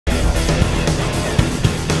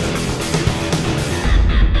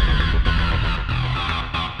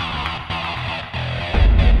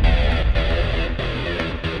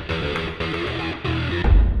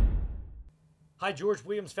Hi, George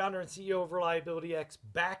Williams, founder and CEO of Reliability X,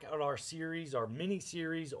 back on our series, our mini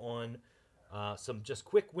series on some just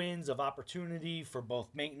quick wins of opportunity for both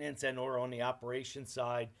maintenance and or on the operations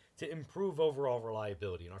side to improve overall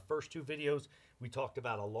reliability. In our first two videos, we talked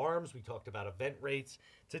about alarms, we talked about event rates.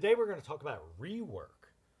 Today, we're going to talk about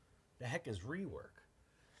rework. The heck is rework?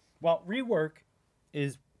 Well, rework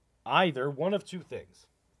is either one of two things.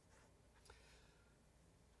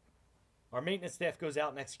 Our maintenance staff goes out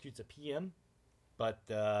and executes a PM,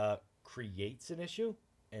 but creates an issue.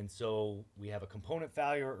 And so we have a component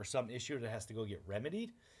failure or some issue that has to go get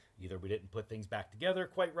remedied. Either we didn't put things back together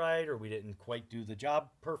quite right, or we didn't quite do the job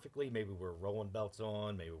perfectly. Maybe we're rolling belts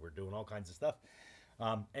on, maybe we're doing all kinds of stuff.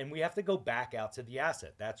 And we have to go back out to the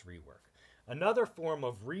asset. That's rework. Another form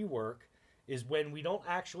of rework is when we don't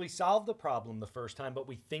actually solve the problem the first time, but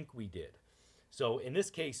we think we did. So in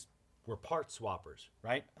this case, we're part swappers,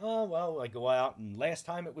 right? Oh, well, I go out and last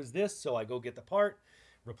time it was this, so I go get the part,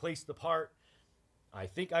 replace the part. I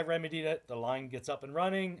think I remedied it. The line gets up and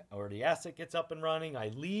running, or the asset gets up and running. I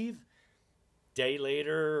leave. Day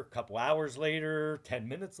later, a couple hours later, 10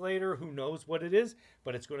 minutes later, who knows what it is,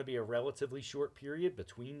 but it's going to be a relatively short period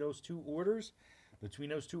between those two orders, between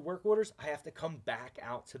those two work orders. I have to come back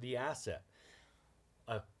out to the asset.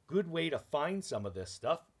 A good way to find some of this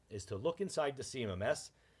stuff is to look inside the CMMS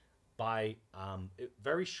by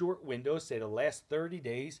very short windows, say the last 30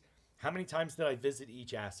 days, how many times did I visit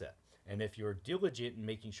each asset? And if you're diligent in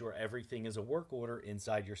making sure everything is a work order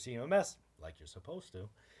inside your CMMS, like you're supposed to,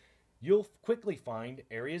 you'll quickly find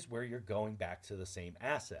areas where you're going back to the same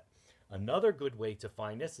asset. Another good way to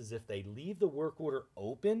find this is if they leave the work order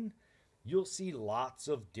open, you'll see lots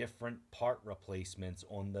of different part replacements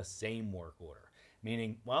on the same work order.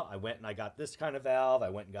 Meaning, well, I went and I got this kind of valve,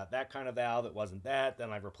 I went and got that kind of valve, it wasn't that,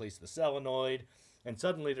 then I replaced the solenoid, and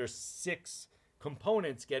suddenly there's 6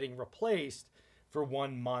 components getting replaced for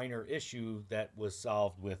one minor issue that was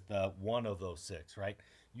solved with one of those 6, right?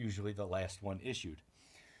 Usually the last one issued.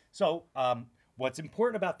 So what's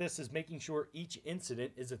important about this is making sure each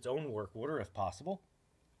incident is its own work order if possible,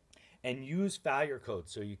 and use failure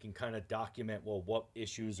codes so you can kind of document, well, what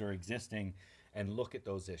issues are existing and look at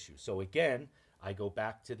those issues. So again, I go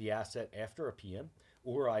back to the asset after a PM,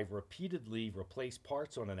 or I repeatedly replace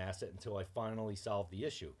parts on an asset until I finally solve the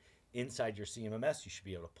issue. Inside your CMMS, you should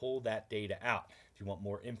be able to pull that data out. If you want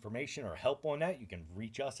more information or help on that, you can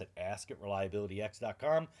reach us at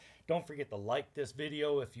ask@reliabilityx.com. Don't forget to like this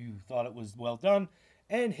video if you thought it was well done,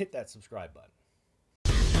 and hit that subscribe button.